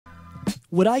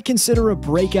What I consider a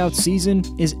breakout season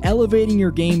is elevating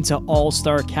your game to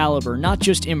all-star caliber, not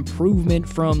just improvement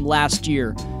from last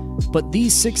year. But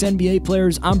these 6 NBA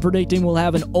players I'm predicting will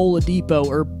have an Oladipo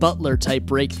or Butler type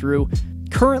breakthrough.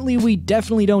 Currently, we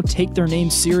definitely don't take their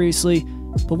names seriously,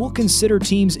 but we'll consider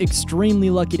teams extremely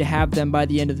lucky to have them by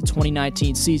the end of the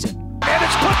 2019 season. And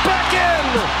it's put back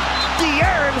in!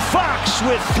 De'Aaron Fox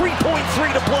with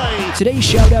 3.3 to play. Today's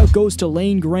shout out goes to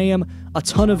Lane Graham. A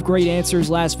ton of great answers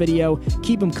last video.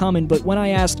 Keep them coming, but when I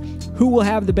asked who will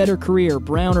have the better career,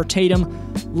 Brown or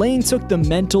Tatum, Lane took the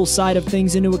mental side of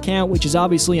things into account, which is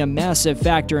obviously a massive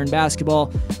factor in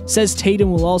basketball. Says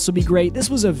Tatum will also be great. This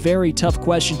was a very tough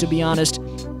question, to be honest.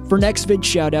 For next vid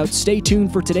shout out, stay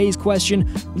tuned for today's question.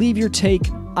 Leave your take.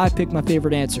 I picked my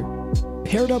favorite answer.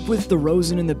 Paired up with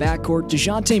DeRozan in the backcourt,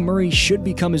 DeJounte Murray should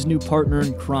become his new partner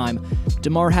in crime.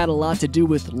 DeMar had a lot to do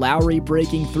with Lowry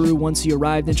breaking through once he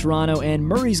arrived in Toronto, and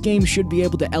Murray's game should be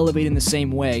able to elevate in the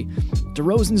same way.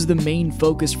 DeRozan's the main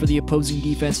focus for the opposing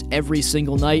defense every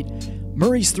single night.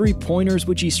 Murray's three-pointers,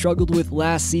 which he struggled with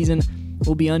last season,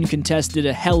 will be uncontested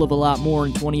a hell of a lot more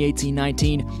in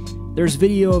 2018-19. There's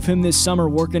video of him this summer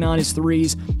working on his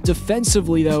threes.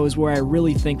 Defensively, though, is where I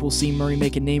really think we'll see Murray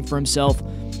make a name for himself.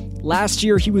 Last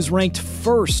year, he was ranked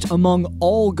first among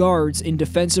all guards in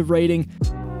defensive rating.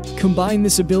 Combine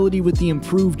this ability with the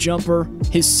improved jumper,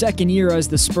 his second year as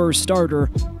the Spurs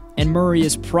starter, and Murray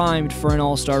is primed for an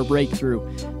all-star breakthrough.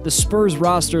 The Spurs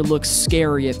roster looks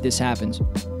scary if this happens.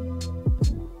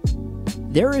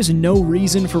 There is no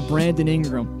reason for Brandon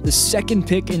Ingram, the second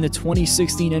pick in the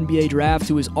 2016 NBA draft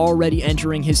who is already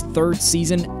entering his 3rd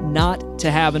season, not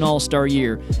to have an all-star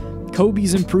year.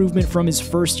 Kobe's improvement from his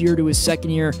first year to his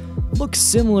second year looks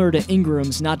similar to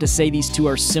Ingram's, not to say these two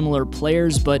are similar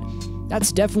players, but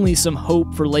that's definitely some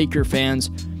hope for Laker fans.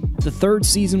 The 3rd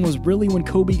season was really when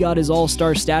Kobe got his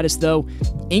all-star status, though.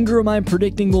 Ingram, I'm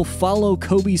predicting, will follow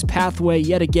Kobe's pathway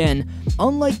yet again.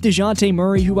 Unlike DeJounte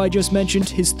Murray, who I just mentioned,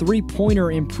 his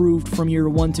three-pointer improved from year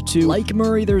 1 to 2. Like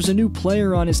Murray, there's a new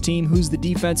player on his team who's the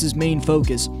defense's main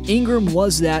focus. Ingram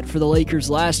was that for the Lakers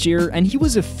last year, and he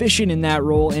was efficient in that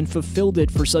role and fulfilled it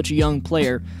for such a young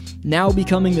player. Now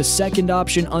becoming the second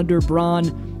option under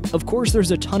Bron, of course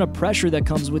there's a ton of pressure that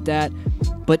comes with that,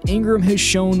 but Ingram has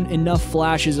shown enough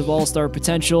flashes of all-star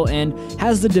potential and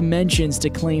has the dimensions to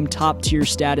claim top-tier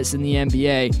status in the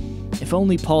NBA. If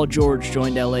only Paul George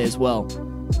joined LA as well.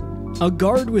 A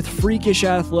guard with freakish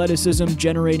athleticism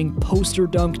generating poster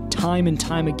dunk time and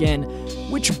time again.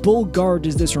 Which Bull guard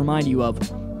does this remind you of?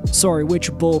 Sorry,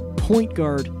 which Bull point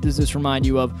guard does this remind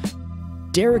you of?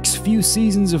 Derek's few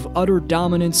seasons of utter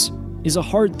dominance is a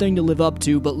hard thing to live up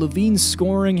to, but Levine's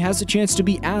scoring has a chance to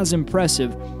be as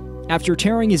impressive. After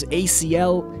tearing his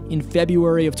ACL in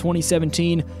February of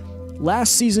 2017,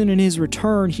 last season in his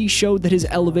return, he showed that his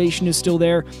elevation is still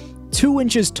there. 2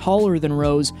 inches taller than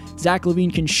Rose, Zach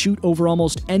LaVine can shoot over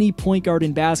almost any point guard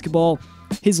in basketball.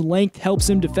 His length helps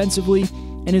him defensively,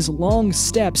 and his long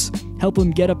steps help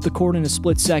him get up the court in a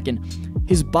split second.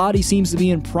 His body seems to be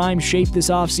in prime shape this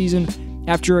offseason.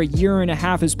 After a year and a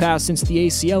half has passed since the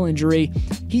ACL injury,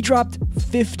 he dropped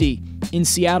 50 in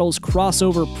Seattle's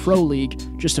crossover Pro League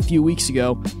just a few weeks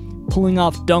ago, pulling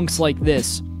off dunks like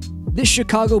this. This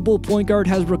Chicago Bull point guard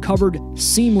has recovered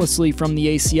seamlessly from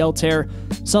the ACL tear,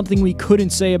 something we couldn't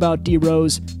say about D.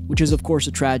 Rose, which is of course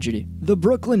a tragedy. The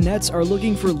Brooklyn Nets are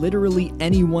looking for literally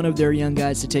any one of their young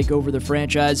guys to take over the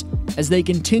franchise, as they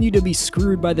continue to be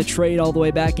screwed by the trade all the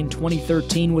way back in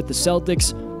 2013 with the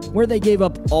Celtics, where they gave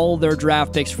up all their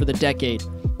draft picks for the decade.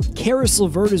 Karis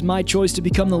LeVert is my choice to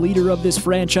become the leader of this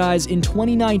franchise. In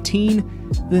 2019,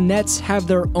 the Nets have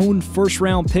their own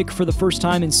first-round pick for the first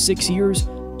time in 6 years,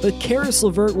 but Karis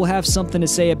LeVert will have something to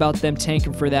say about them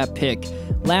tanking for that pick.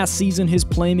 Last season, his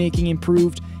playmaking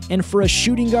improved, and for a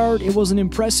shooting guard, it was an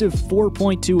impressive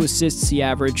 4.2 assists he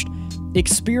averaged.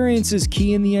 Experience is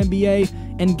key in the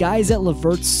NBA, and guys at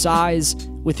LeVert's size,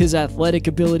 with his athletic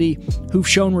ability, who've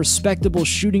shown respectable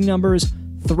shooting numbers,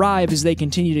 thrive as they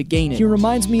continue to gain it. He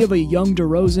reminds me of a young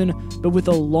DeRozan, but with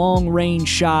a long-range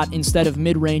shot instead of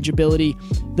mid-range ability.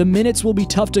 The minutes will be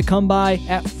tough to come by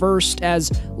at first,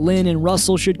 as Lin and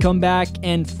Russell should come back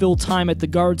and fill time at the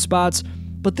guard spots,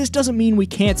 but this doesn't mean we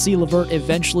can't see LeVert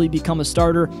eventually become a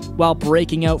starter while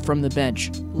breaking out from the bench.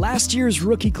 Last year's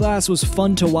rookie class was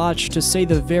fun to watch, to say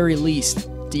the very least.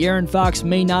 De'Aaron Fox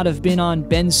may not have been on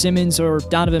Ben Simmons or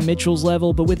Donovan Mitchell's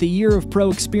level, but with a year of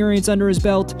pro experience under his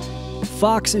belt,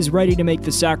 Fox is ready to make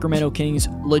the Sacramento Kings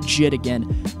legit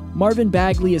again. Marvin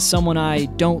Bagley is someone I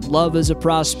don't love as a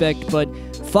prospect, but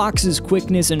Fox's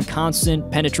quickness and constant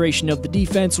penetration of the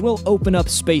defense will open up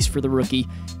space for the rookie.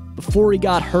 Before he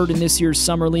got hurt in this year's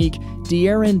Summer League,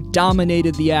 De'Aaron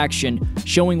dominated the action,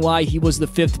 showing why he was the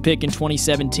 5th pick in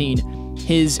 2017.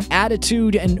 His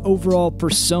attitude and overall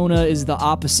persona is the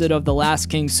opposite of the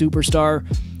Last King superstar.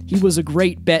 He was a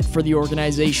great bet for the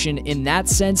organization in that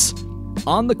sense.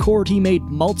 On the court, he made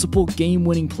multiple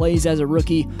game-winning plays as a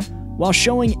rookie, while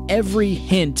showing every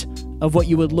hint of what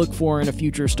you would look for in a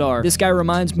future star. This guy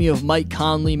reminds me of Mike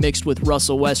Conley mixed with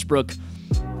Russell Westbrook.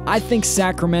 I think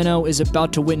Sacramento is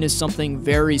about to witness something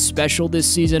very special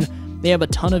this season. They have a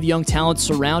ton of young talent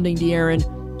surrounding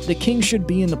De'Aaron. The Kings should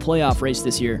be in the playoff race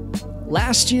this year.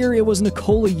 Last year, it was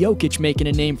Nikola Jokic making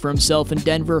a name for himself in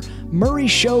Denver. Murray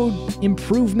showed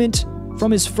improvement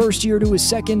from his first year to his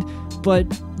second, but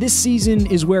this season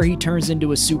is where he turns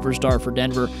into a superstar for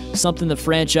Denver, something the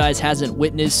franchise hasn't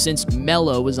witnessed since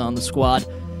Melo was on the squad.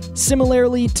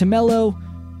 Similarly to Melo,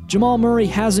 Jamal Murray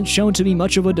hasn't shown to be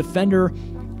much of a defender.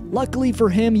 Luckily for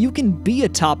him, you can be a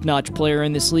top-notch player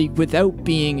in this league without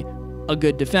being a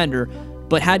good defender.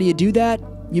 But how do you do that?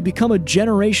 You become a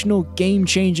generational,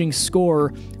 game-changing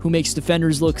scorer who makes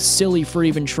defenders look silly for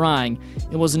even trying.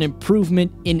 It was an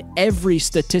improvement in every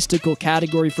statistical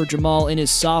category for Jamal in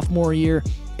his sophomore year.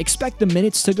 Expect the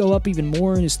minutes to go up even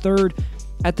more in his third.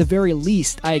 At the very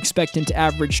least, I expect him to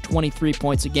average 23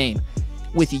 points a game.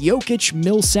 With Jokic,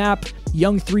 Millsap,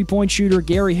 young three-point shooter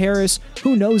Gary Harris,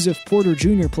 who knows if Porter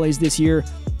Jr. plays this year,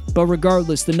 but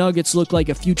regardless, the Nuggets look like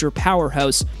a future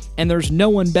powerhouse, and there's no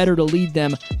one better to lead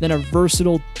them than a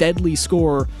versatile, deadly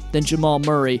scorer than Jamal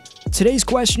Murray. Today's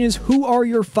question is, who are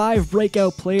your 5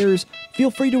 breakout players?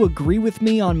 Feel free to agree with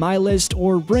me on my list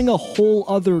or bring a whole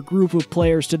other group of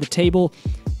players to the table.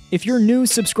 If you're new,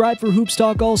 subscribe for Hoops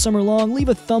Talk all summer long. Leave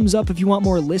a thumbs up if you want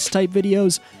more list-type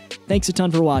videos. Thanks a ton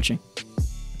for watching.